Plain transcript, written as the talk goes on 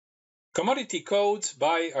Commodity codes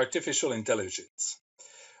by artificial intelligence.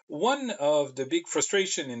 One of the big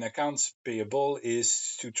frustration in accounts payable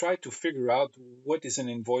is to try to figure out what is an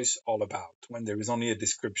invoice all about when there is only a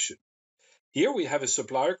description. Here we have a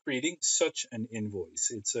supplier creating such an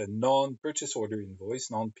invoice. It's a non-purchase order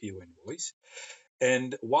invoice, non PO invoice.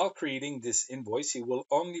 And while creating this invoice, he will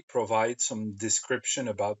only provide some description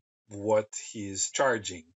about what he is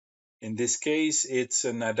charging. In this case, it's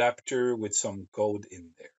an adapter with some code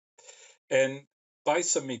in there. And by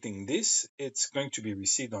submitting this, it's going to be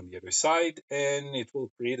received on the other side, and it will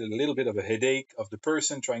create a little bit of a headache of the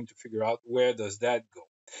person trying to figure out where does that go.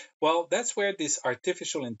 Well, that's where this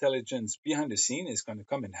artificial intelligence behind the scene is going to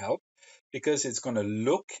come and help, because it's going to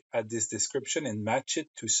look at this description and match it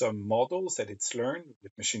to some models that it's learned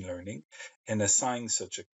with machine learning and assign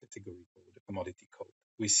such a category code, a commodity code.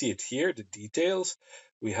 We see it here, the details.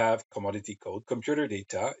 We have commodity code, computer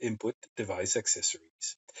data, input, device,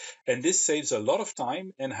 accessories. And this saves a lot of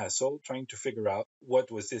time and hassle trying to figure out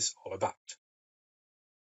what was this all about.